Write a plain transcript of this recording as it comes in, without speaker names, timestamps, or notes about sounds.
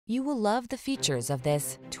You will love the features of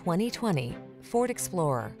this 2020 Ford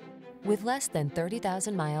Explorer. With less than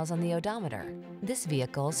 30,000 miles on the odometer, this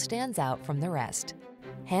vehicle stands out from the rest.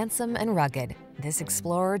 Handsome and rugged, this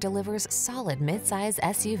Explorer delivers solid midsize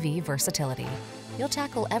SUV versatility. You'll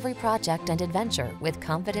tackle every project and adventure with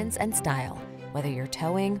confidence and style, whether you're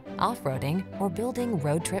towing, off-roading, or building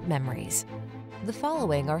road trip memories. The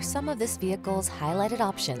following are some of this vehicle's highlighted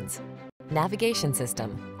options: navigation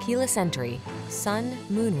system, keyless entry, sun,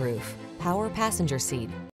 moonroof, power passenger seat,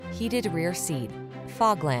 heated rear seat,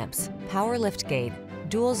 fog lamps, power liftgate,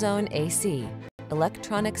 dual zone AC,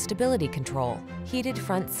 electronic stability control, heated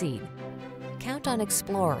front seat. Count on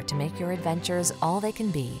Explorer to make your adventures all they can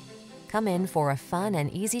be. Come in for a fun and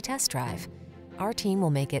easy test drive. Our team will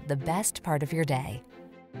make it the best part of your day.